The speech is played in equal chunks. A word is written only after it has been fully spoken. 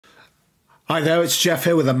Hi there, it's Jeff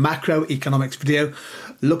here with a macroeconomics video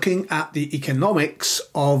looking at the economics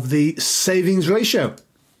of the savings ratio.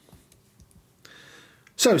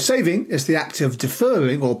 So saving is the act of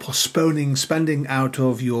deferring or postponing spending out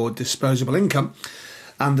of your disposable income,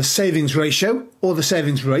 and the savings ratio or the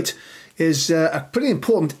savings rate is a pretty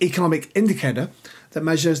important economic indicator that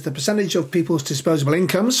measures the percentage of people's disposable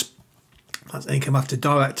incomes, that's income after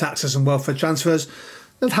direct taxes and welfare transfers,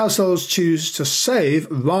 that households choose to save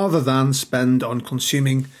rather than spend on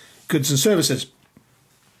consuming goods and services.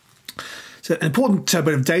 So an important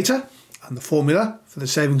bit of data, and the formula for the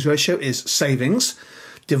savings ratio is savings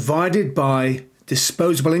divided by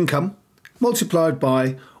disposable income multiplied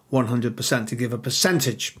by 100% to give a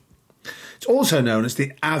percentage. It's also known as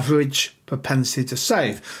the average propensity to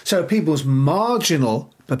save. So people's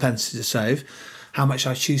marginal propensity to save, how much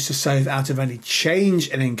I choose to save out of any change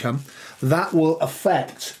in income, that will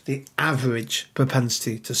affect the average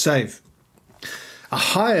propensity to save. A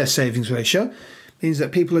higher savings ratio means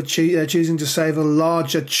that people are choosing to save a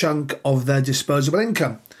larger chunk of their disposable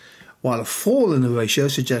income, while a fall in the ratio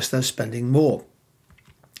suggests they're spending more.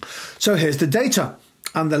 So here's the data,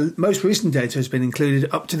 and the most recent data has been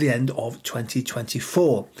included up to the end of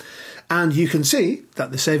 2024. And you can see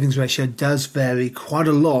that the savings ratio does vary quite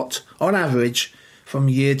a lot on average from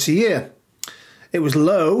year to year. It was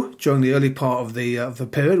low during the early part of the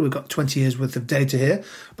period. We've got 20 years worth of data here,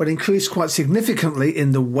 but increased quite significantly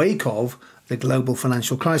in the wake of the global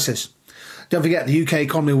financial crisis. Don't forget, the UK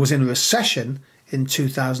economy was in a recession in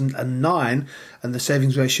 2009, and the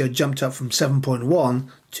savings ratio jumped up from 7.1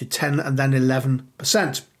 to 10 and then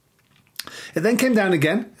 11%. It then came down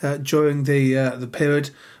again during the period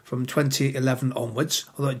from 2011 onwards,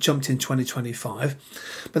 although it jumped in 2025.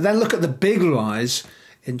 But then look at the big rise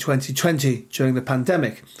in 2020 during the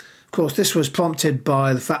pandemic. Of course, this was prompted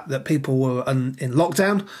by the fact that people were in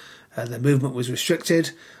lockdown, their movement was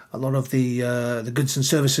restricted. A lot of the goods and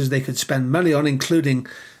services they could spend money on, including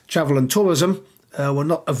travel and tourism, were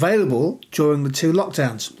not available during the two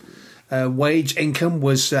lockdowns. Wage income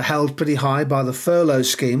was held pretty high by the furlough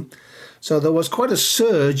scheme, so there was quite a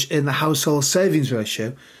surge in the household savings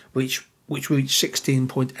ratio, which reached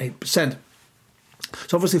 16.8%.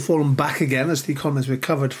 It's obviously fallen back again as the economy has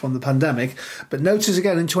recovered from the pandemic. But notice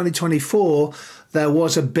again in 2024, there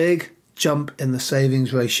was a big jump in the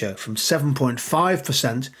savings ratio from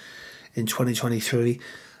 7.5% in 2023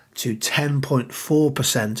 to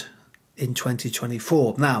 10.4% in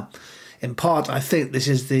 2024. Now, in part, I think this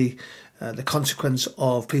is the consequence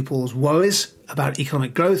of people's worries about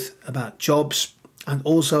economic growth, about jobs, and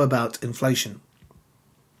also about inflation.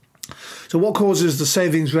 So what causes the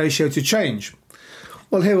savings ratio to change?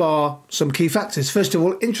 Well, here are some key factors. First of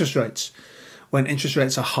all, interest rates. When interest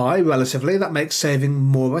rates are high relatively, that makes saving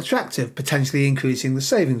more attractive, potentially increasing the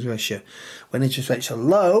savings ratio. When interest rates are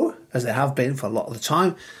low, as they have been for a lot of the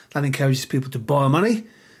time, that encourages people to borrow money.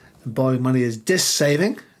 And borrowing money is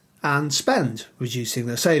dis-saving, and spend, reducing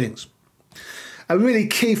their savings. A really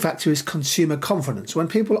key factor is consumer confidence. When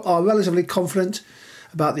people are relatively confident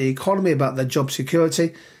about the economy, about their job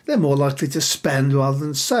security, they're more likely to spend rather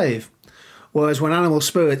than save. Whereas when animal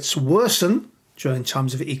spirits worsen during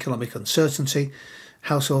times of economic uncertainty,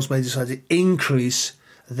 households may decide to increase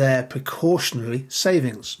their precautionary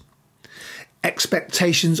savings.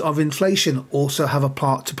 Expectations of inflation also have a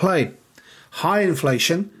part to play. High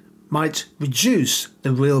inflation might reduce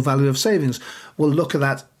the real value of savings. We'll look at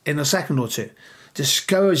that in a second or two.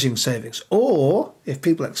 Discouraging savings, or if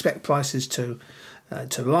people expect prices to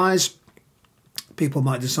rise, people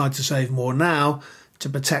might decide to save more now to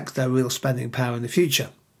protect their real spending power in the future.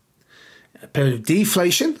 A period of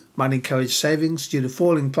deflation might encourage savings. Due to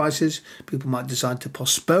falling prices, people might decide to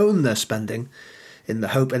postpone their spending in the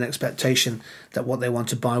hope and expectation that what they want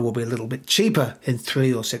to buy will be a little bit cheaper in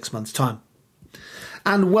 3 or 6 months' time.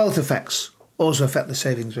 And wealth effects also affect the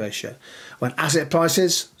savings ratio. When asset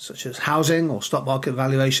prices, such as housing or stock market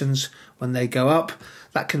valuations, when they go up,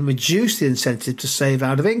 that can reduce the incentive to save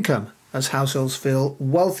out of income as households feel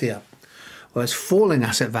wealthier, whereas falling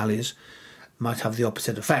asset values might have the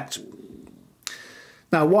opposite effect.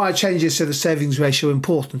 Now, why are changes to the savings ratio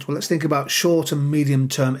important? Well, let's think about short and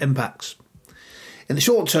medium-term impacts. In the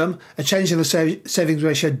short term, a change in the savings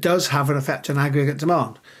ratio does have an effect on aggregate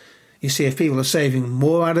demand. You see, if people are saving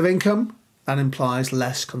more out of income, that implies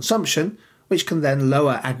less consumption, which can then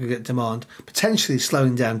lower aggregate demand, potentially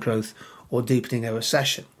slowing down growth or deepening a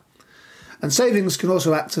recession. And savings can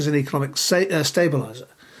also act as an economic stabiliser.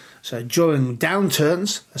 So during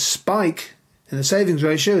downturns, a spike in the savings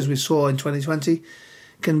ratio, as we saw in 2020,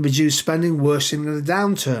 can reduce spending, worsening in a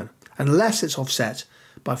downturn, unless it's offset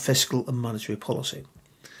by fiscal and monetary policy.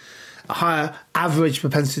 A higher average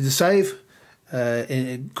propensity to save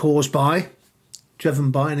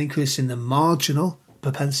driven by an increase in the marginal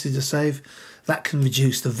propensity to save, that can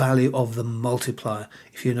reduce the value of the multiplier,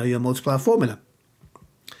 if you know your multiplier formula.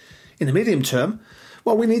 In the medium term,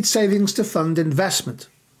 well, we need savings to fund investment.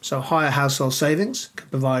 So higher household savings can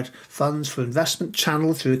provide funds for investment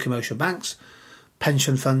channeled through commercial banks,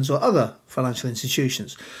 pension funds or other financial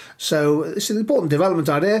institutions. So it's an important development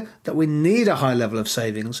idea that we need a high level of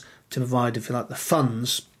savings to provide, if you like, the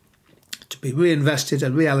funds to be reinvested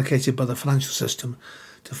and reallocated by the financial system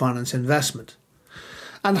to finance investment.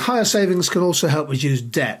 And higher savings can also help reduce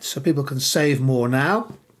debt, so people can save more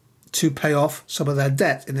now to pay off some of their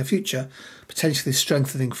debt in the future, potentially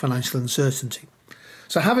strengthening financial uncertainty.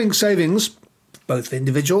 So having savings, both for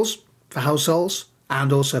individuals, for households,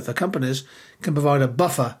 and also for companies, can provide a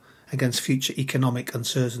buffer against future economic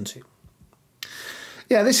uncertainty.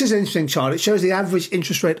 Yeah, this is an interesting chart. It shows the average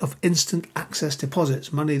interest rate of instant access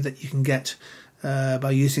deposits, money that you can get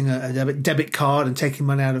by using a debit card and taking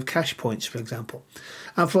money out of cash points, for example.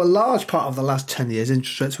 And for a large part of the last 10 years,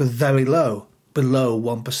 interest rates were very low, below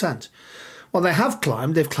 1%. Well, they have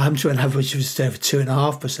climbed. They've climbed to an average of just over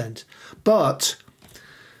 2.5%. But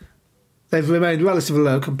they've remained relatively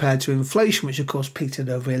low compared to inflation, which of course peaked at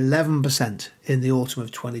over 11% in the autumn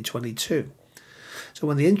of 2022. So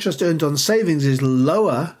when the interest earned on savings is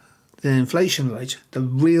lower than the inflation rate, the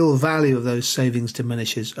real value of those savings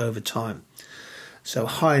diminishes over time. So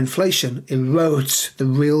high inflation erodes the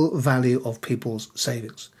real value of people's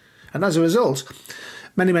savings. And as a result,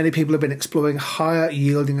 many people have been exploring higher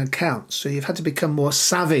yielding accounts. So you've had to become more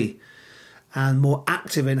savvy and more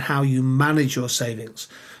active in how you manage your savings.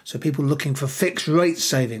 So people looking for fixed rate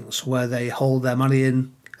savings where they hold their money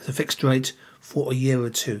in at a fixed rate for a year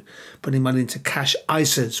or two, putting money into cash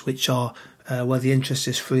ISAs, which are where the interest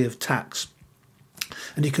is free of tax.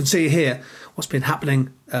 And you can see here what's been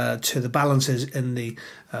happening to the balances in the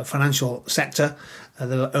financial sector.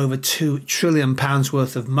 There are over £2 trillion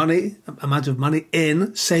worth of amount of money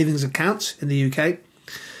in savings accounts in the UK.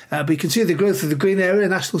 But you can see the growth of the green area,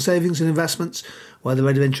 national savings and investments, where the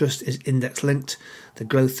rate of interest is index linked, the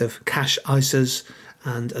growth of cash ISAs,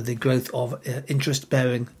 and the growth of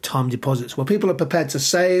interest-bearing time deposits, where people are prepared to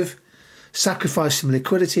save, sacrifice some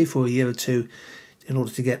liquidity for a year or two in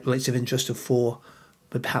order to get rates of interest of 4%,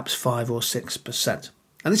 but perhaps 5 or 6%.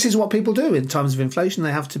 And this is what people do in times of inflation.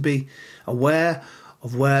 They have to be aware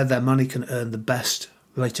of where their money can earn the best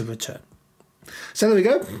rate of return. So there we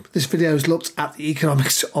go. This video has looked at the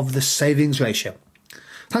economics of the savings ratio.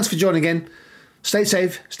 Thanks for joining in. Stay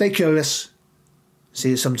safe, stay curious. See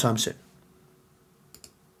you sometime soon.